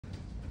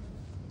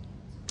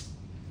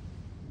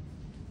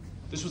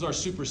This was our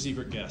super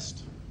secret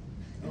guest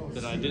Oh,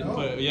 that I didn't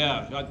put.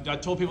 Yeah, I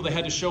told people they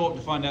had to show up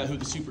to find out who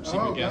the super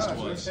secret guest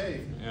was.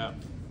 Okay. Yeah.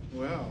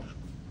 Well,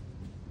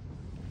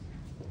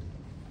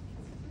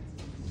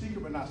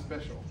 secret but not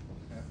special.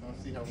 Yeah,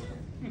 let's see how we're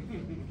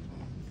going.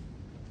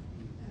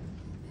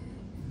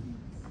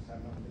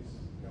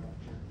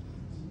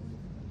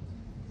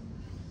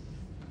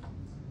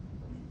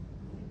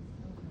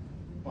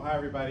 Well, hi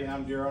everybody.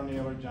 I'm Darrell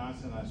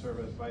Naylor-Johnson. I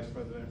serve as Vice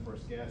President for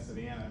SCAD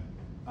Savannah.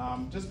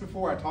 Just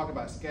before I talk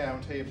about SCAD, I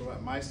want to tell you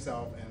about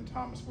myself and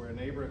Thomas Square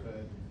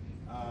neighborhood.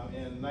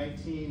 In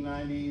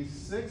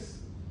 1996,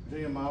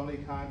 Virginia Mobley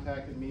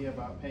contacted me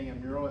about painting a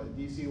mural at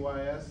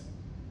DCYS,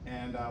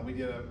 and we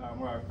did one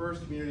of our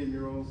first community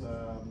murals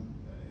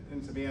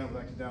in Savannah. Was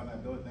actually down in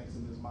that building, thanks to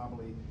Ms.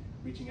 Mobley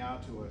reaching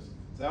out to us.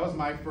 So that was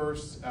my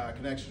first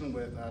connection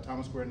with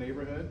Thomas Square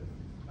neighborhood.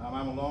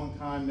 I'm a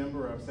longtime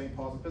member of St.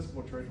 Paul's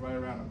Episcopal Church right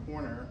around the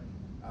corner,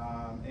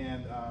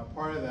 and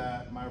part of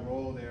that, my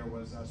role there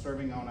was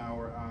serving on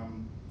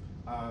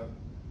our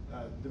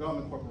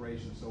development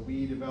corporation. So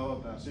we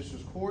developed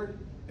Sisters Court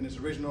in its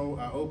original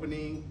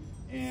opening,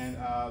 and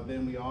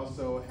then we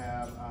also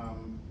have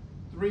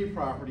 3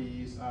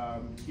 properties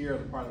here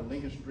as a part of the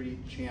Lincoln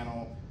Street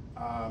channel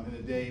in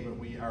the day, but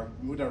we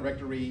moved our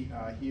rectory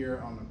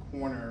here on the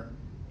corner,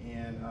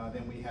 and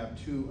then we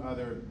have 2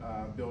 other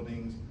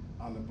buildings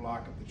on the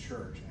block of the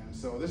church. And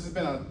so this has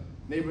been a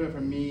neighborhood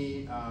for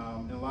me in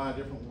a lot of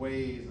different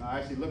ways. I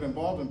actually live in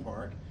Baldwin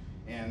Park,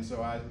 and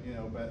so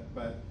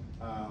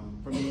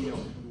for me,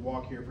 we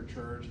walk here for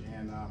church,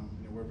 and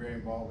we're very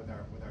involved with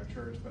our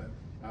church. But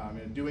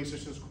doing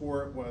Sisters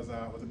Court was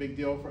a big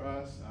deal for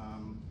us.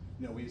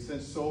 We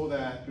since sold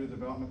that through the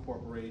Development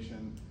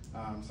Corporation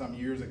some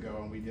years ago,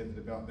 and we did the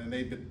development, and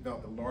they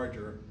developed a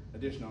larger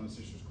addition on the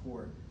Sisters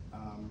Court.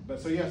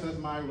 So yes, that's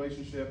my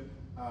relationship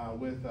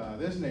with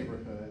this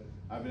neighborhood.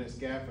 I've been at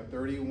SCAD for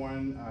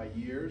 31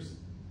 years,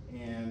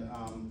 and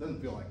it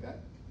doesn't feel like that.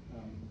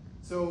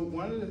 So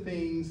one of the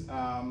things,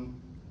 I'm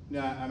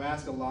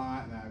asked a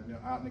lot, and I'm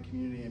out in the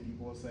community, and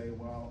people will say,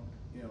 well,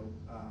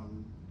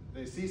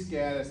 they see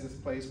SCAD as this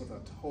place with a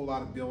whole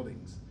lot of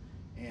buildings.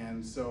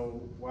 And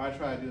so what I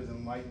try to do is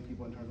enlighten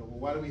people in terms of, well,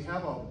 why do we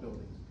have all the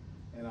buildings?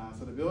 And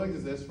so the buildings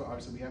exist for,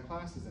 obviously, we have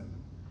classes in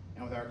them.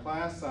 And with our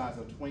class size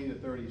of 20 to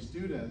 30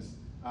 students,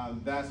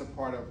 that's a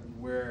part of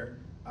where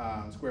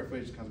square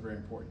footage becomes very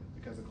important,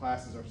 because the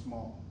classes are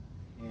small.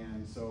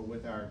 And so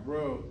with our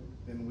growth,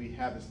 then we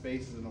have the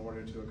spaces in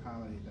order to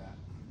accommodate that.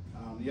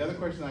 The other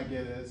question I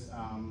get is,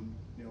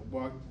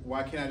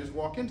 why can't I just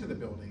walk into the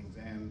buildings?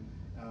 And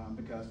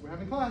because we're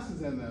having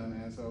classes in them,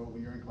 and so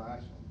when you're in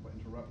class, you don't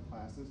interrupt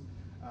classes.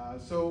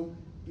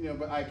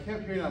 But I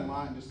kept hearing that a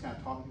lot and just kind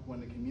of talking to people in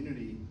the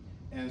community.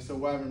 And so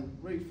what I've been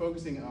really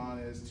focusing on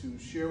is to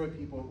share with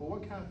people, well,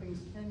 what kind of things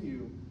can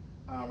you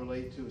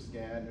relate to a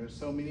SCAD? There's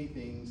so many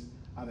things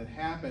that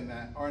happen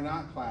that are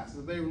not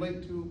classes. They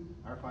relate to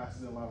our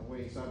classes in a lot of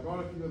ways. So I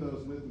brought a few of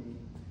those with me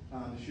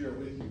to share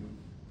with you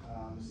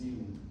this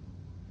evening.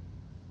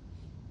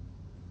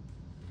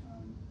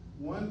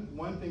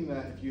 One thing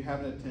that, if you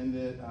haven't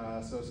attended,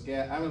 so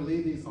SCAD, I'm going to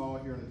leave these all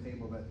here on the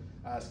table, but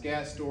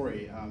SCAD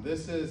Story.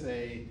 This is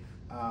a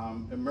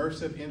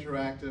immersive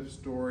interactive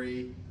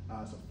story.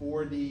 It's a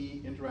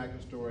 4D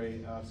interactive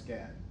story of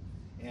SCAD.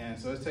 And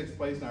so this takes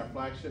place in our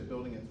flagship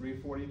building at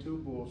 342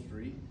 Bull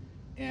Street.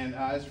 And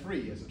it's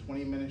free. It's a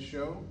 20-minute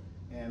show,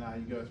 and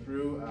you go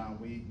through.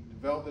 We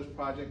developed this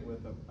project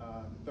with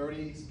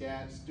 30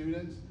 SCAD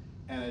students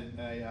and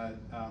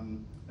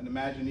an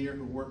Imagineer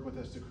who worked with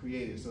us to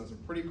create it. So it's a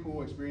pretty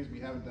cool experience. We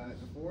haven't done it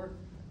before.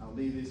 I'll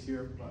leave this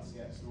here about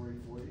SCAD Story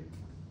for you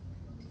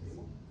on the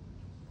table.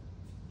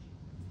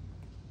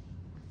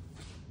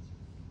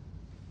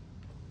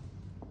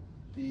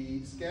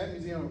 The SCAD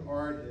Museum of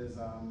Art is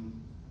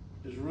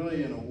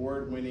really an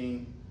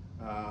award-winning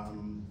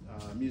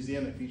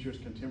museum that features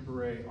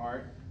contemporary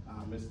art.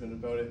 It's been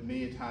voted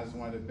many times as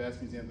one of the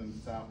best museums in the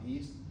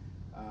Southeast.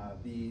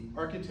 The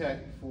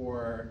architect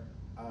for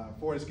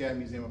the SCAD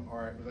Museum of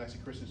Art was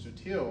actually Christian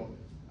Sutil.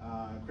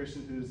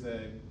 Christian, who's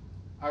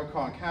I would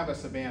call him kind of a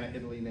Savannah,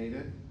 Italy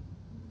native,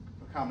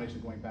 a combination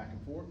going back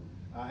and forth.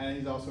 And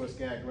he's also a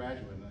SCAD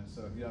graduate. And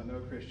so if you don't know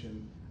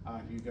Christian,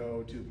 if you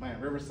go to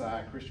Plant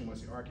Riverside, Christian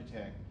was the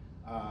architect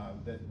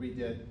that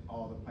redid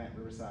all the Plant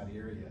Riverside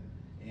area.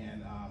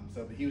 And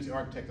so he was the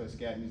architect of the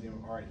SCAD Museum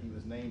of Art. He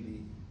was named the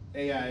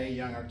AIA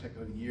Young Architect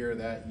of the Year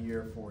that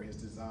year for his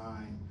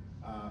design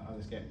of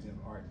the SCAD Museum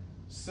of Art.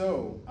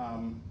 So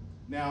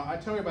now I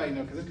tell everybody,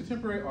 because it's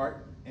contemporary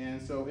art,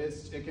 and so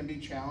it can be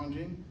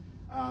challenging.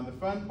 The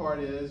fun part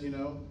is,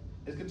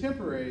 it's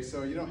contemporary,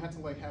 so you don't have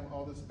to have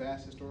all this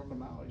vast historical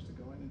knowledge to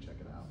go in and check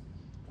it out.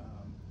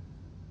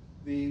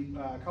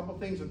 A couple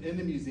things within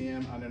the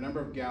museum, there are a number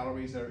of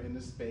galleries that are in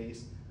the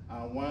space.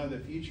 One of the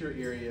feature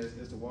areas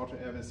is the Walter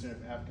Evans Center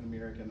for African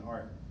American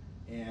Art.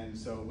 And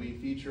so we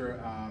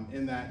feature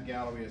in that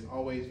gallery is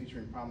always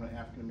featuring prominent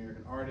African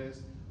American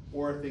artists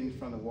or things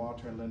from the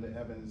Walter and Linda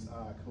Evans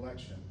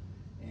collection.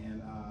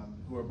 And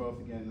who are both,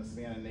 again, the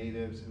Savannah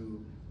natives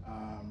who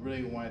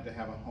really wanted to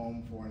have a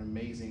home for an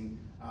amazing,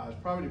 it's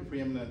probably the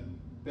preeminent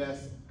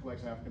best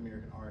collection of African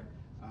American art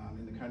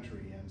in the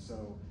country. And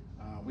so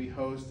we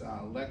host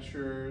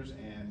lectures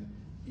and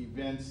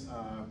events,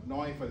 not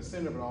only for the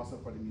center, but also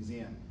for the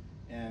museum.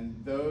 And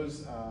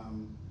those,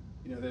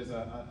 you know, there's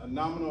a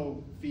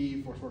nominal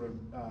fee for sort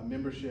of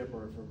membership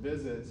or for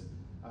visits.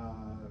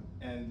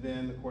 And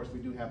then, of course, we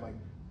do have like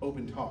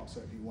open talks.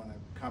 So if you want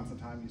to come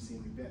sometime, you see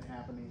an event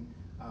happening.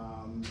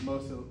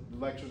 Most of the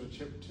lectures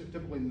are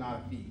typically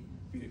not a fee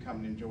for you to come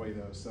and enjoy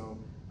those. So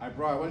I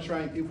wasn't sure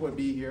how many people would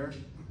be here.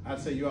 I'd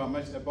say you all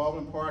much at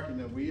Baldwin Park, you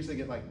know, we usually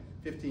get like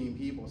 15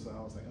 people. So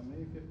I was like, oh,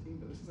 maybe 15,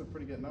 but this is a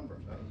pretty good number.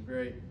 So I was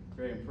very,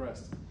 very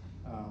impressed.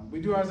 We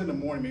do ours in the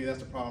morning. Maybe that's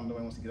the problem.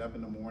 Nobody wants to get up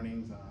in the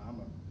mornings. I'm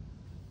a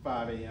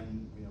 5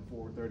 a.m., you know,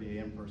 4:30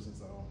 a.m. person.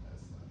 So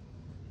that's,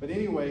 but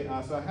anyway,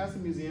 so I have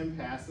some museum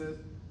passes.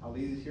 I'll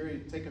leave it here. You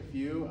take a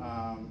few,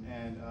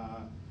 and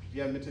if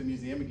you haven't been to the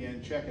museum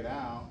again, check it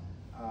out.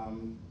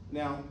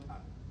 Now,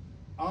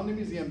 on the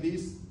museum,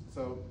 these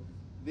are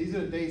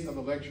the dates of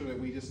the lecture that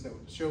we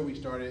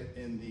started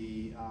in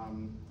the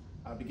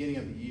beginning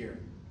of the year.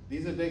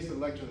 These are the dates of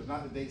the lectures,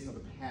 not the dates of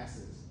the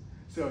passes.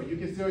 So you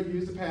can still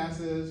use the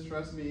passes,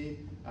 trust me.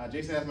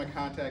 Jason has my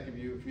contact if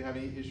you have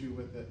any issue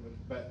with it.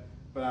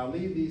 But I'll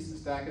leave a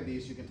stack of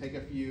these. You can take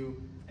a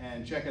few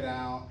and check it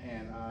out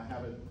and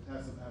have a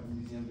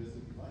museum visit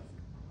if you like.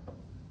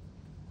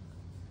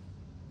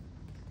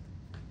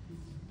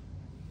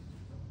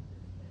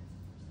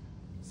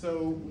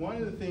 So one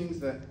of the things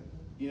that,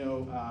 you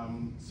know,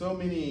 so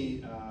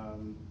many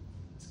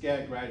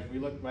SCAD graduates, we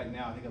look right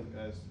now, I think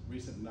at a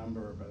recent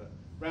number, but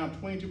around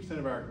 22%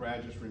 of our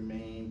graduates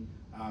remain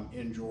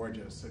in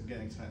Georgia, so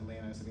getting to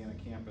Atlanta, Savannah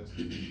campus.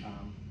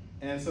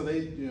 And so they,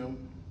 you know,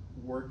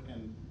 work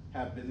and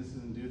have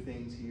businesses and do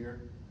things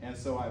here. And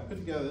so I put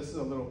together, this is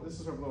a little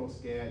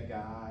SCAD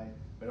guide,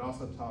 but it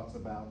also talks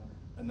about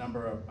a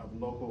number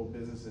of local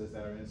businesses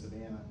that are in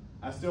Savannah.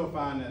 I still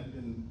find that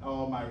in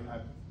all my,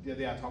 the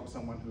other day I talked to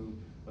someone who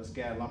was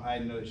SCAD alum. I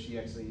didn't know that she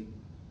actually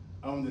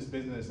owned this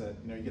business that,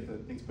 you know, you get the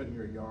things put in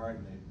your yard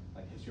and they,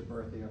 like, it's your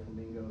birthday or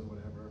flamingos or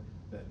whatever,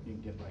 that you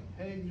can get like,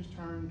 hey, you just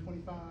turned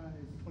 25,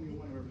 21,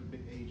 whatever the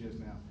big age is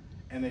now.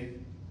 And they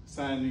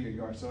sign into your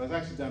yard. So it's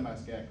actually done by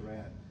SCAD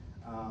grad.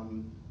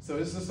 So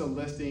it's just a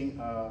listing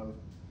of,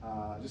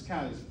 just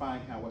kind of define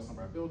kind of what some of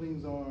our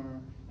buildings are,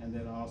 and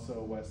then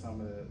also what some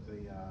of the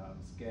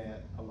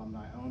SCAD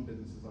alumni owned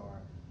businesses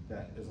are.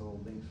 That is a little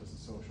link for some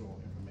social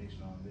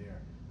information on there.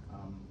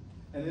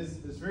 And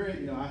it's very,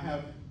 you know, I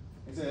haven't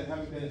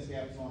been at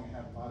SCAD so long. I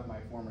have a lot of my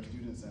former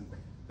students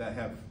that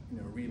have, you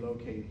know,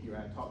 relocated here.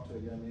 I talked to a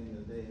young man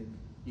the other day, and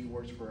he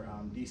works for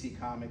DC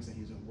Comics, and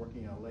he's been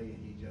working in LA,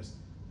 and he just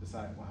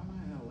decided, why am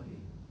I in LA?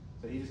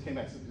 So he just came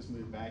back, so just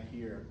moved back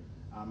here.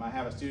 I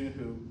have a student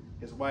who,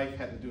 his wife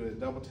had to do a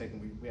double take,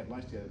 and we had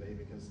lunch the other day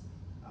because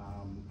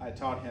I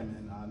taught him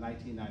in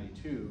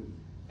 1992.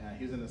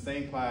 He was in the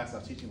same class I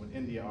was teaching with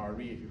India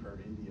RE, if you've heard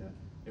of India.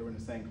 They were in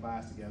the same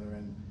class together,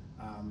 and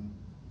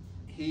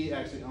he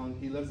actually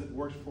he's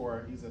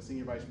a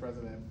senior vice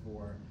president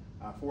for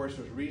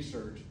Foresters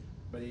Research,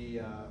 but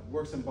he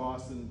works in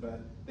Boston,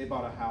 but they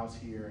bought a house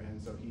here,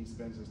 and so he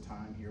spends his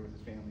time here with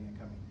his family and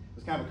coming. It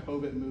was kind of a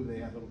COVID move. They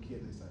had little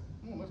kids. They said,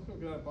 oh, let's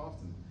go out of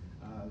Boston.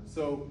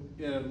 So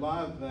you know, a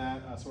lot of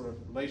that sort of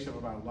relationship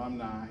of our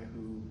alumni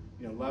who,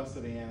 you know, love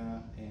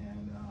Savannah,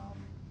 and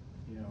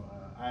you know,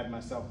 I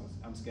myself,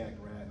 I'm SCAD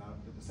grad, and I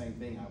did the same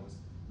thing. I was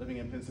living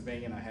in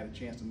Pennsylvania, and I had a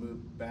chance to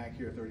move back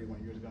here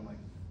 31 years ago. I'm like,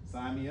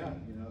 sign me up,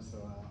 you know, so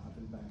I've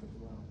been back as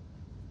well.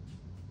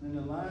 And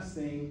the last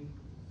thing,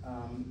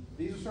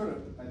 these are sort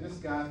of, I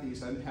just got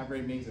these, so I didn't have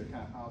very many, so they're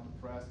kind of hot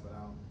to press, but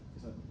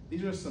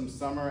these are some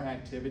summer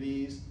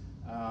activities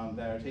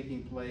that are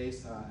taking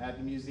place at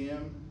the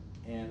museum,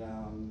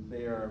 and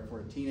they are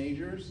for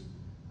teenagers.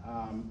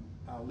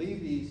 I'll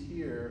leave these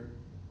here.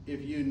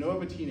 If you know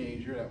of a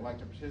teenager that would like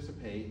to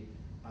participate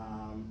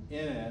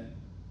in it,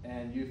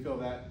 and you feel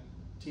that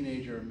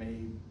teenager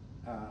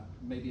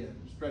may be a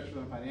stretch for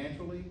them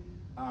financially,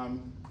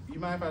 you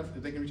mind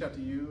if they can reach out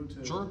to you?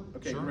 Sure.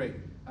 Okay, sure. Great.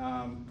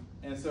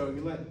 And so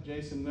you let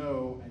Jason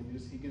know, and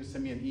he can just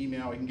send me an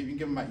email. You can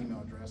give him my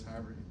email address,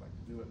 however you'd like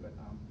to do it. But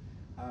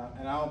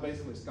and I'll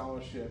basically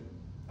scholarship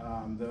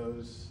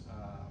those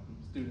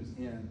students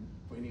in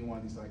for any one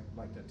of these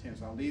like to attend.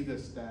 So I'll leave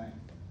this stack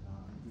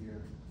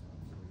here.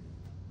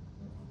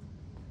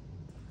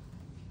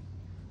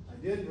 I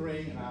did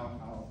bring, and I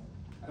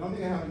don't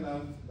think I have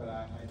enough, but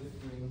I did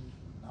bring.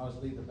 I'll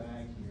just leave the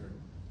bag here.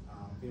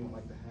 If anyone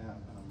would like to have.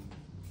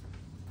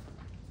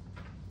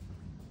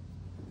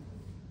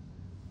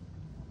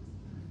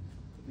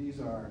 These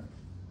are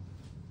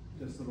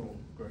just little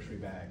grocery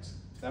bags.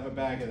 So I have a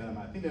bag of them.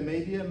 I think there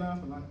may be enough.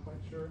 I'm not quite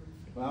sure.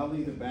 But I'll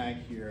leave the bag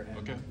here, and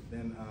okay.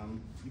 Then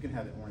you can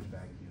have the orange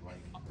bag if you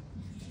like.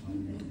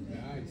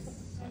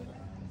 Nice.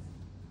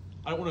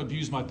 I don't want to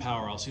abuse my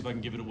power. I'll see if I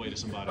can give it away to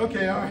somebody.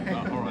 Okay, all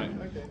right. All right.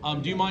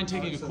 Okay. Do you mind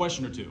taking a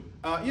question or two?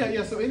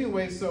 Yeah. So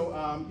anyway,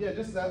 yeah,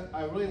 just that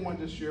I really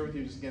wanted to share with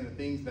you just again the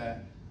things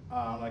that,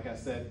 like I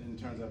said, in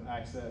terms of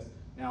access.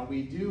 Now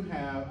we do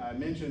have, I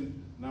mentioned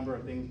a number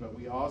of things, but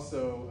we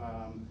also,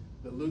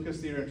 the Lucas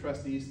Theater and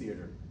Trustees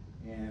Theater.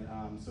 And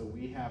so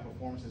we have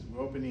performances.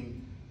 We're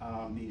opening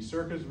the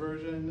circus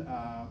version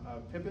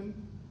of Pippin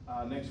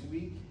next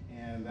week,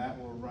 and that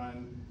will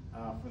run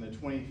from the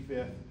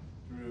 25th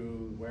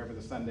through wherever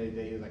the Sunday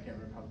day is. I can't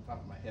remember off the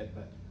top of my head,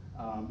 but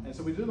and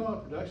so we do a lot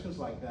of productions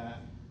like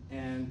that.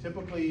 And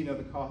typically, you know,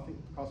 the cost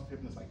of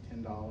Pippin is like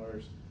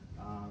 $10.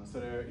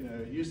 So they're, you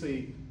know,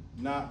 usually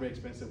not very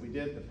expensive. We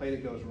did the Play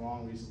That Goes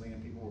Wrong recently,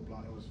 and people were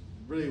blown. It was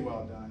really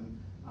well done.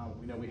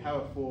 You know, we have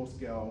a full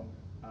scale,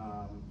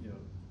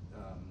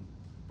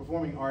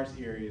 performing arts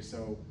area,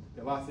 so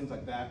there are lots of things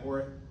like that.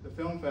 Or the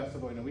film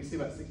festival, you know, we see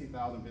about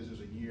 60,000 visitors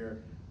a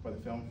year for the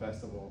film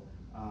festival.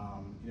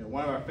 You know,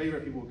 one of our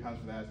favorite people who comes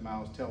for that is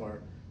Miles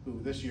Teller,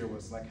 who this year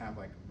was like kind of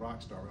like a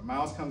rock star. But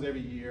Miles comes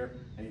every year,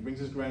 and he brings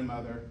his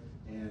grandmother,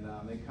 and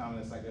they come,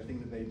 and it's like a thing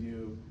that they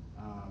do.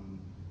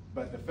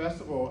 But the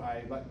festival,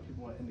 I'd like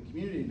people in the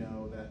community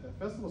know that the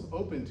festival is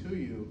open to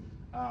you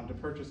to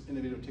purchase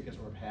individual tickets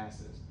or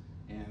passes.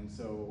 And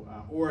so,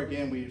 or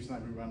again,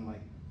 sometimes we run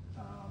like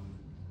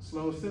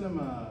slow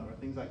cinema or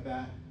things like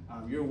that.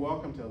 You're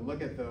welcome to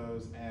look at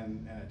those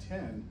and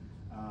attend.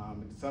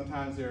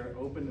 Sometimes they're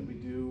open. We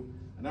do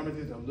a number of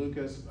things at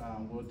Lucas.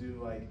 We'll do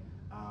like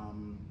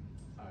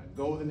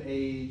Golden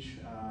Age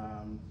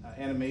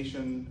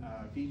animation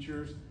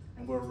features,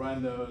 and we'll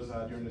run those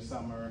during the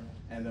summer,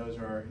 and those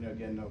are, you know,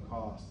 again, no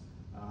cost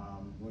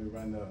when we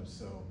run those.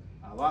 So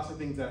lots of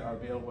things that are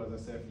available, as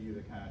I said, for you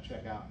to kind of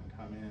check out and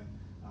come in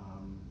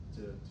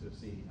to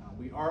see.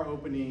 We are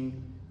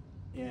opening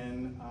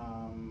in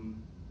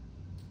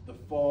the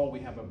fall. We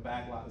have a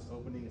back lot that's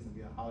opening. It's going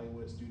to be a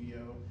Hollywood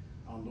studio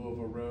on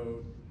Louisville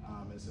Road.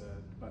 It's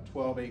about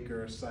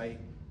 12-acre site,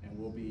 and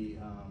we'll be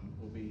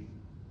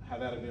have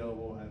that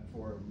available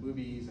for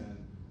movies, and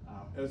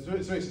it's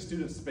a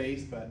student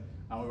space, but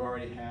we've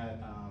already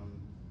had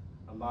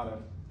a lot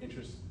of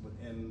interest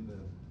within the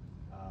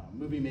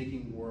movie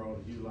making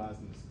world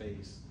utilizing the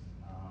space.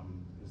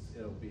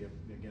 It'll be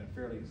again a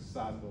fairly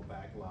sizable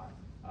back lot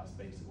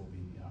space that we'll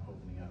be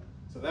opening up.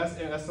 So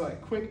that's like a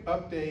quick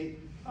update,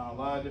 a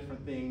lot of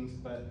different things,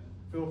 but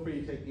feel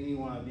free to take any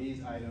one of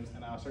these items,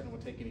 and I certainly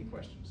will take any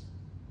questions.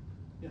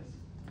 Yes?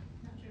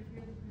 Not sure if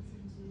you're the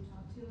person to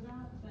talk to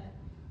about, but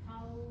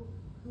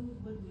who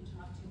would we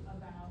talk to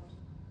about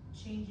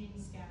changing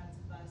SCAD's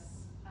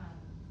bus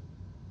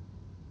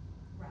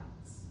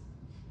routes?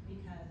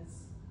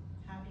 Because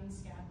having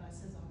SCAD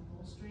buses on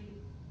Bull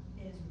Street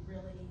is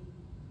really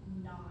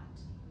not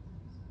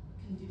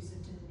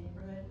conducive to the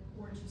neighborhood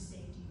or to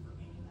safety for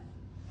anybody.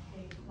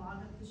 They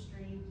clog up the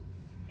street,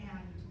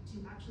 and to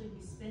actually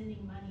be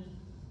spending money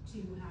to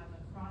have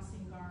a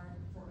crossing guard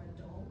for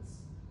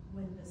adults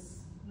when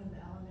the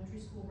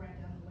elementary school right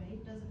down the way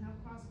doesn't have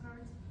cross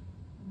guards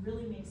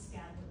really makes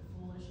SCAD look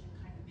foolish and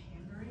kind of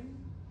pandering.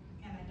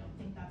 And I don't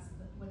think that's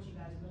what you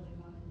guys really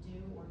want to do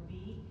or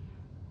be.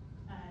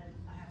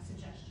 I have a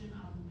suggestion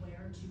on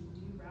where to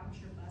reroute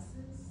your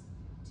buses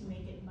to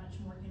make it much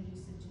more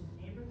conducive to the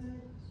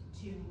neighborhood,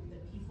 to the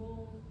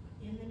people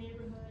in the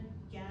neighborhood,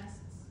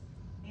 guests,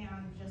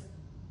 and just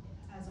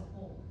as a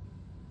whole.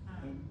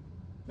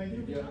 Thank you.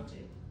 Who do we talk to?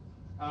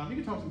 You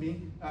can talk to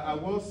me. I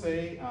will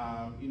say,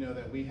 you know,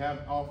 that we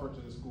have offered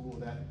to the school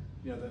that,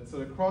 you know, so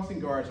the crossing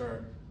guards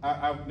are,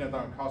 I've never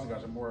thought crossing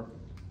guards are more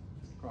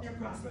crossing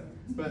guards,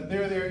 but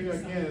they're there, you know,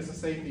 again, it's a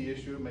safety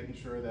issue, making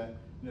sure that,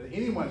 you know,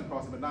 anyone's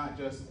crossing, but not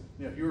just,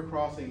 you know, if you're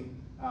crossing,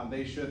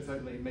 they should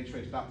certainly make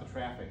sure they stop the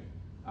traffic.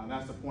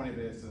 That's the point of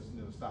this, is,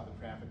 you know, to stop the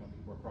traffic when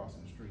people are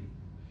crossing the street.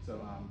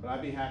 So, but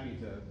I'd be happy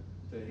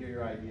to hear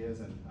your ideas,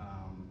 and,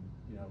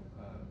 you know,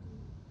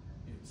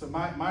 so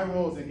my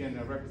role is, again,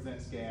 to represent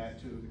SCAD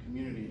to the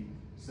community.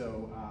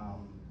 So,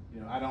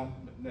 you know, I don't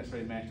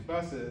necessarily manage the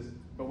buses,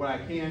 but what I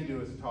can do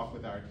is to talk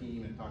with our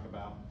team and talk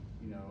about,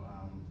 you know,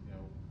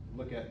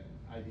 look at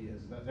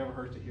ideas. That never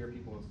hurts to hear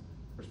people's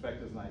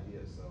perspectives and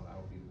ideas, so I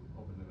will be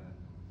open to that.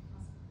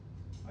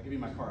 I'll give you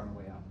my card on the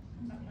way out.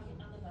 On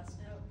the bus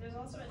note, there's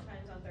also been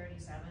times on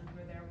 37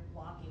 where they're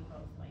blocking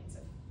both lanes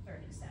of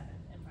 37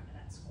 in front of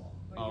that school.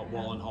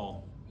 Wall and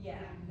Hall.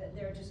 Yeah,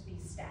 they're just be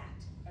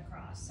stacked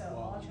across. So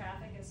all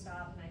traffic is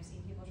stopped, and I've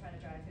seen people try to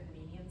drive through the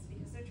medians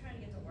because they're trying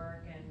to get to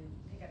work and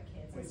pick up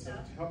kids and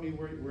stuff. So help me,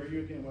 where are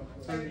you again? What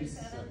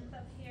 37th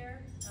up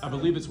here. I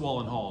believe it's Wall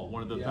and Hall,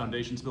 one of the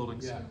foundation's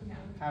buildings. Yeah.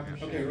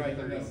 Okay, right,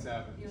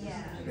 37.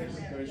 Yeah.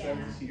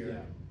 37 is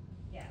here.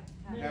 Yeah.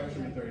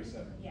 Havisham and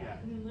 37. Yeah.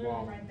 And then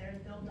literally right there,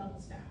 they'll double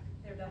stack.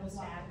 They're double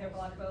stacked. They're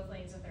blocked both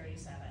lanes of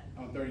 37.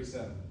 On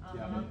 37.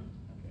 Yeah. Okay.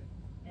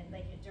 And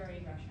like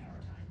during rush hour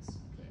times.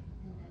 Okay.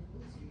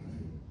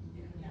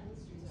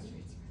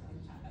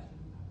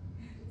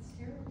 It's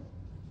terrible.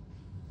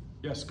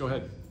 Yes, go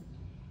ahead.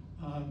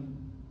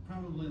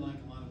 Probably like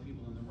a lot of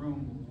people in the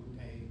room who would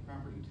pay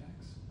property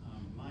tax.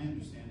 My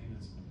understanding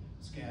is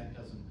SCAD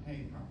doesn't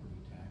pay property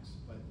tax,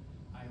 but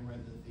I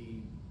read that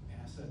the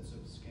assets of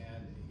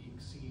SCAD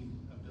exceed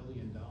 $1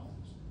 billion.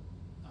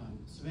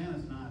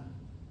 Savannah's not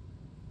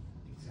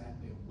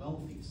exactly a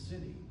wealthy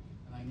city,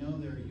 and I know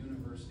there are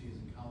universities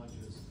and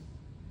colleges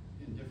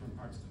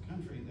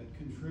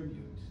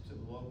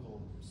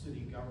local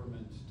city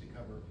government to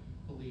cover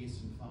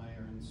police and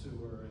fire and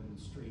sewer and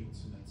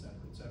streets and et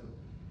cetera, et cetera.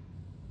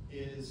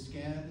 Is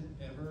SCAD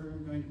ever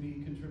going to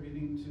be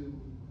contributing to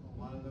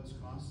a lot of those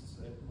costs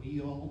that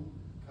we all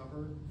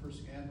cover for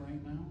SCAD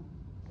right now?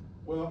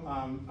 Well,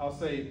 I'll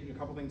say a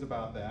couple things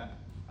about that.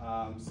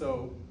 Our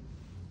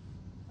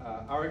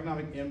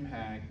economic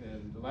impact,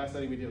 and the last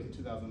study we did was in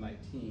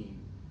 2019,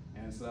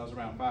 and so that was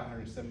around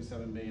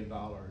 $577 million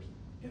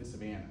in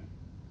Savannah.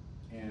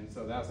 And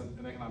so that's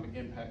an economic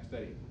impact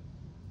study.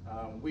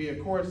 We, of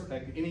course,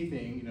 like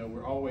anything,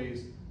 we're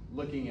always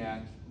looking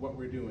at what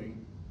we're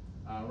doing.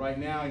 Right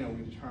now,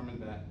 we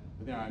determined that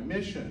within our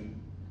mission,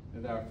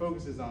 that our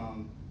focus is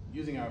on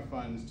using our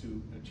funds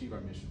to achieve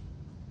our mission.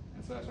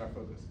 And so that's our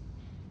focus.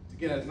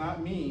 Again, that does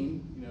not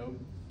mean,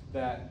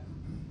 that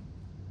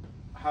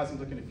how it's going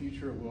to look in the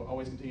future. We'll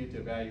always continue to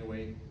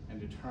evaluate and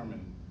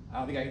determine. I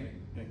don't think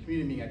in a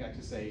community meeting, I got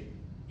to say,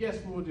 yes,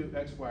 we will do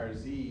X, Y, or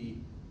Z.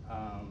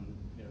 I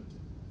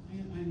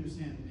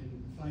understand,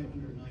 and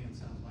 500 million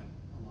sounds like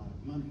a lot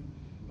of money,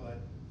 but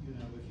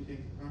if you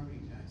take the property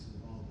taxes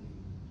of all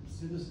the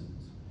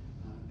citizens,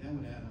 that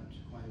would add up to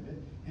quite a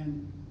bit.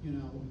 And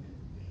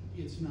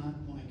it's not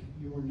like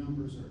your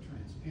numbers are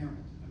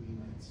transparent. I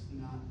mean, it's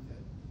not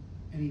that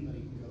anybody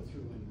can go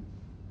through and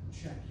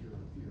check your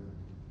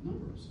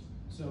numbers.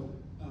 So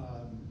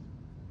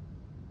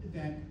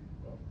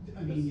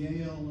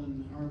Yale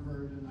and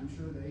Harvard, and I'm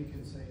sure they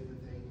can say that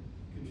they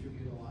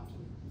contribute a lot to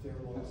their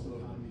local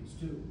economies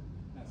too.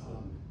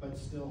 But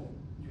still,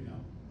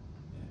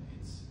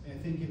 I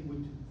think it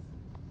would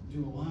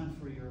do a lot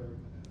for your,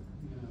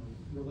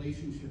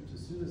 relationship to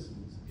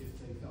citizens if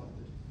they felt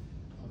that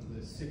of the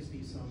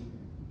 60-some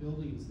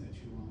buildings that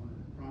you own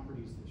or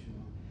properties that you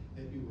own,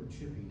 that you were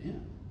chipping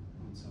in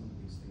on some of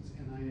these things.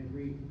 And I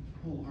agree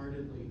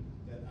wholeheartedly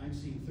that I've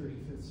seen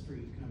 35th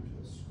Street come to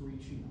a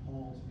screeching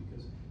halt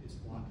because it's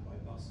blocked by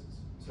buses.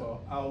 So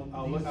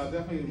I'll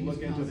definitely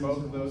look into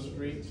both of those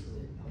streets,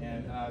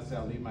 and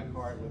I'll leave my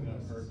card with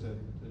her to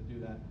do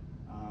that.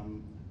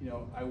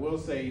 I will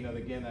say,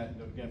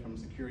 again, from a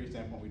security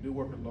standpoint, we do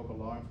work with local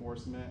law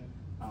enforcement.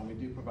 We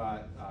do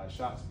provide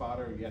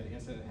ShotSpotter. We had the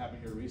incident that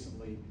happened here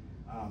recently.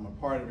 A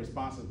part of the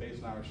response is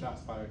based on our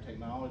ShotSpotter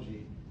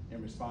technology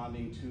in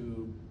responding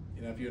to,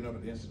 if you know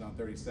about the incident on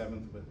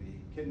 37th with the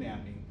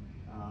kidnapping,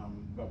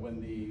 but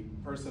when the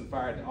person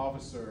fired the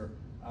officer,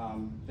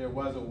 there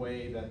was a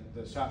way that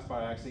the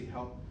ShotSpotter actually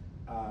helped,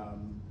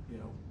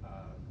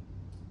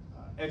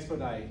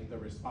 expedite the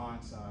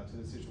response to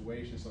the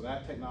situation. So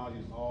that technology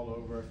is all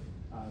over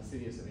the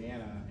city of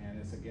Savannah, and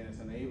it's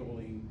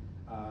enabling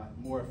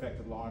more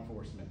effective law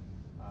enforcement.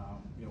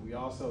 We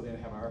also then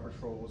have our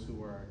patrols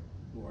who are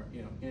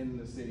in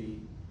the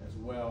city as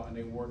well, and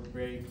they work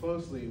very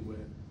closely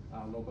with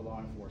local law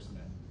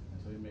enforcement,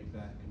 and so they make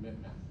that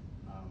commitment.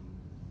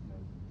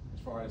 As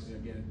far as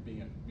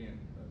being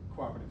a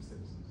cooperative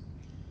citizens.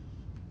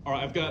 All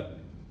right, I've got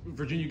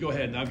Virginia. Go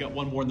ahead, and I've got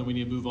one more, and then we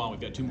need to move on. We've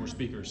got two more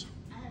speakers.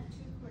 I have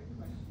two quick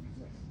questions.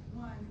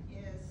 One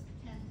is,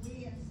 can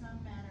we in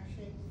some manner,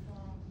 shape, or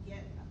form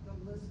get the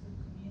list of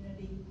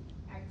community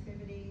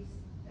activities,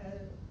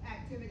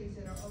 activities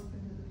that are open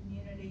to the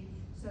community,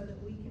 so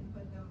that we can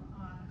put them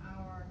on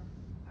our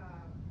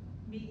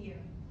media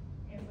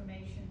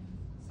information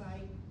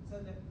site, so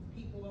that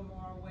people are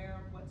more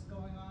aware of what's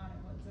going on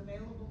and what's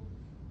available?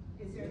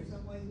 Is there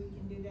some way we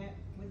can do that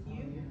with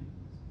you?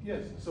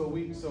 Yes, so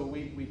we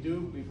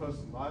post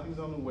a lot of things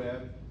on the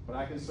web, but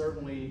I can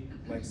certainly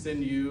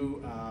send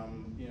you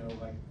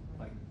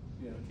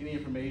any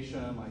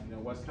information,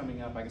 what's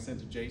coming up. I can send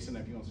to Jason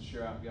if he wants to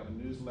share out. If you have a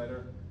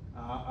newsletter,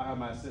 I have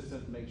my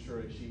assistant make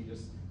sure that she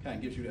just kind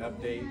of gives you the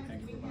update.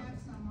 We have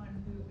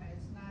someone who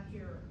is not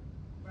here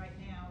right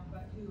now,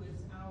 but who is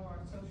our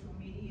social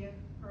media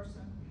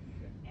person,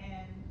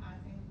 and I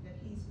think that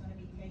he's going to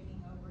be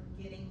taking over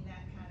getting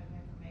that kind of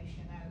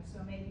information out. So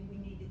maybe we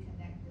need to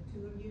connect the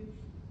two of you.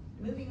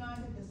 Moving on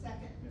to the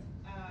second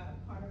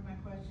part of my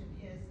question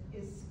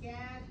is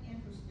SCAD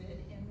interested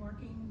in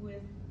working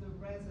with the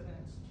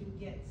residents to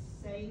get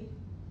safe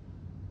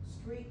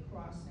street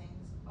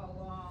crossings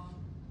along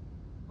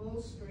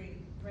Bull Street,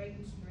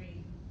 Drayton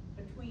Street,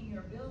 between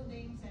your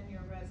buildings and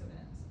your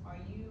residents? Are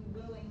you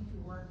willing to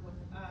work with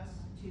us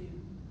to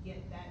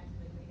get that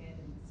moving ahead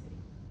in the city?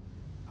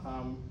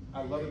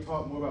 I'd love to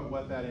talk more about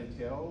what that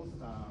entails.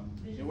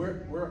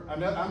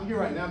 I'm here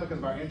right now because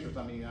of our interest.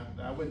 I mean,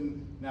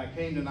 I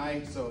came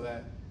tonight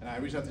and I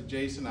reached out to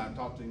Jason. I've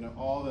talked to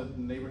all the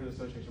neighborhood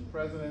association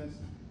presidents,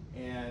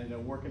 and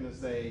working to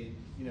say,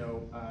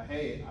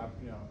 hey,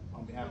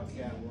 on behalf of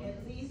SCAD.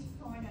 At least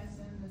point us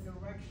in the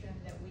direction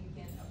that we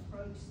can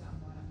approach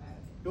someone about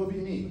it. It'll be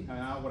me.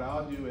 What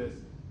I'll do is,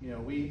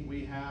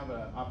 we have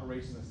an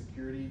operations and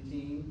security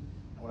team.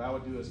 And what I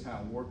would do is kind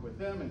of work with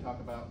them and talk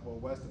about, well,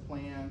 what's the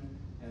plan,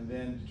 and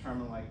then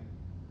determine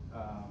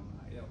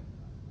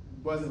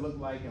what does it look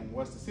like, and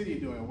what's the city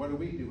doing, what do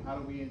we do, how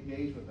do we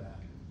engage with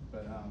that?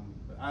 But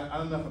I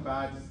don't know if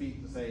I to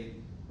speak to say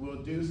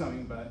we'll do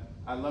something, but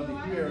I'd love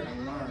to hear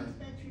and learn. I don't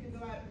expect you to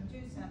go out and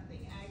do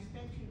something.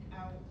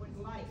 I would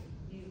like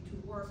you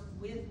to work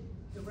with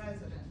the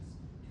residents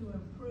to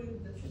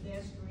improve the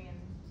pedestrian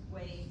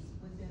ways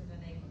within the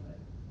neighborhood?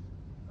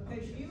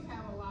 Because you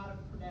have a lot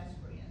of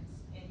pedestrians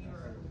in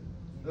your.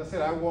 As I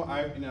said,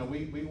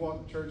 we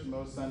walk to church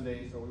most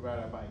Sundays, or we ride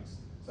our bikes.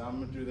 So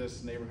I'm through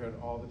this neighborhood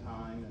all the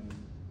time, and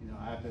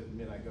I have to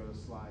admit I go to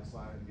Slider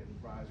to get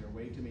fries there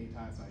way too many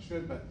times than I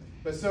should.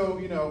 But so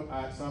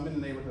so I'm in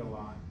the neighborhood a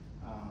lot.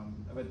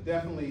 But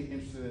definitely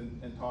interested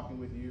in talking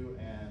with you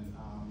and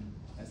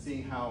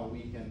seeing how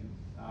we can.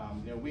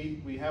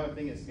 We have a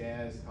thing at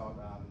SCAD, it's called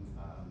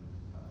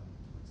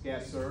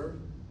SCAD Serve,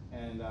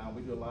 and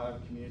we do a lot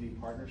of community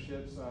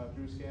partnerships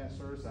through SCAD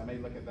Serve. So I may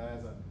look at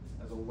that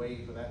as a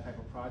way for that type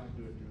of project,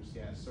 do it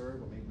through SCAD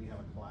Serve, or maybe we have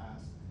a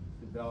class,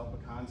 develop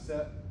a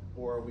concept,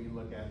 or we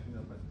look at,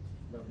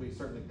 but we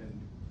certainly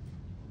can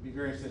be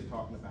very interested in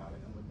talking about it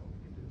and look at what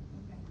we can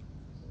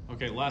do.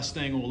 Okay, last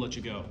thing, and we'll let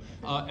you go.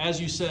 As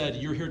you said,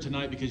 you're here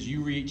tonight because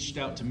you reached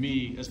out to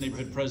me as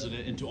neighborhood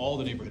president and to all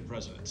the neighborhood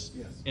presidents.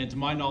 Yes. And to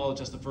my knowledge,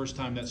 that's the first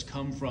time that's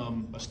come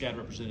from a SCAD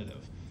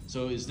representative.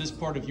 So is this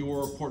part of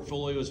your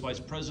portfolio as vice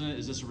president?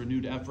 Is this a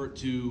renewed effort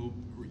to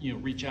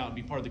reach out and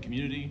be part of the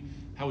community?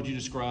 How would you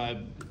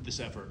describe this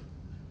effort?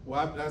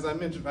 Well, as I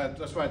mentioned,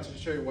 that's why I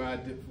show you what I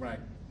did when I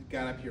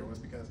got up here was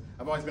because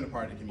I've always been a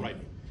part of the community.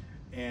 Right.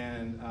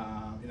 And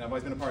I've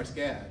always been a part of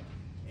SCAD.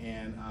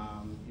 And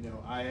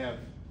I have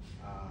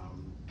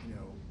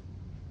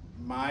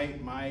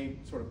my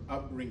sort of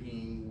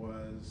upbringing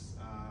was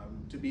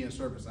to be in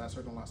service. I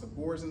served on lots of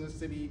boards in the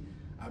city.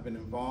 I've been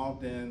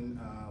involved in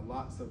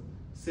lots of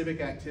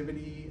civic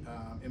activity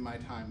in my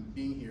time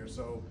being here.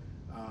 So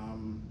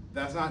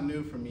that's not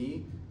new for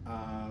me.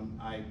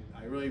 I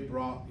really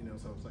brought,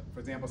 so it's like, for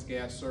example,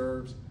 SCAD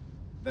Serves,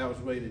 that was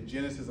really the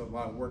genesis of a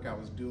lot of work I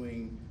was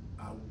doing.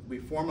 We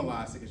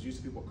formalized it because used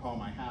to people call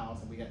my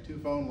house, and we had 2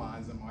 phone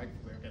lines, and my wife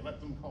was like, okay, let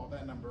them call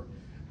that number.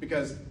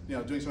 Because,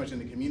 doing so much in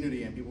the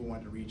community and people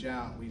wanted to reach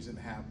out, we just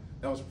didn't have,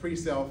 that was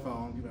pre-cell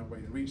phone, people had a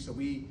way to reach, so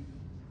we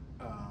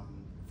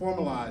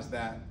formalized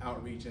that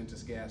outreach into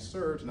SCAD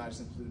Serves, and I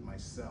just included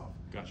myself.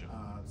 Gotcha.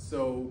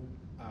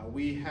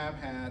 We have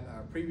had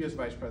a previous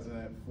vice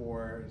president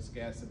for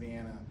SCAD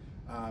Savannah,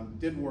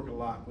 did work a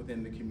lot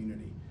within the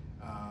community.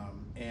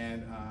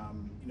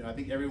 I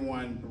think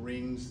everyone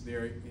brings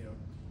their,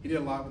 he did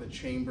a lot with the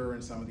chamber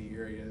in some of the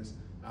areas,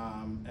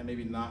 and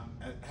maybe not,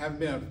 having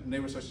been a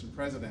neighborhood association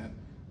president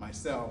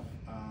myself,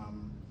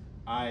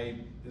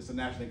 it's a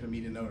natural thing for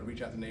me to know to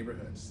reach out to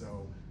neighborhoods.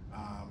 So,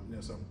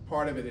 so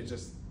part of it is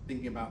just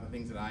thinking about the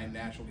things that I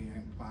naturally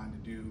am inclined to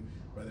do,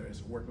 whether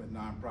it's working with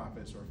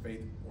nonprofits or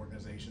faith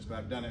organizations. But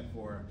I've done it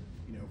for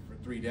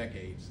 3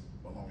 decades,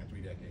 well, longer than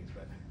 3 decades,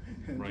 but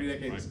Right, 3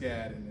 decades right. of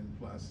SCAD and then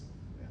plus.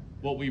 Yeah.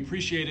 Well, we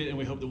appreciate it, and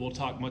we hope that we'll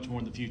talk much more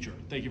in the future.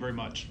 Thank you very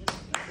much.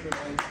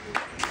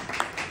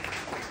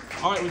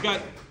 All right, we've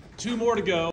got 2 more to go.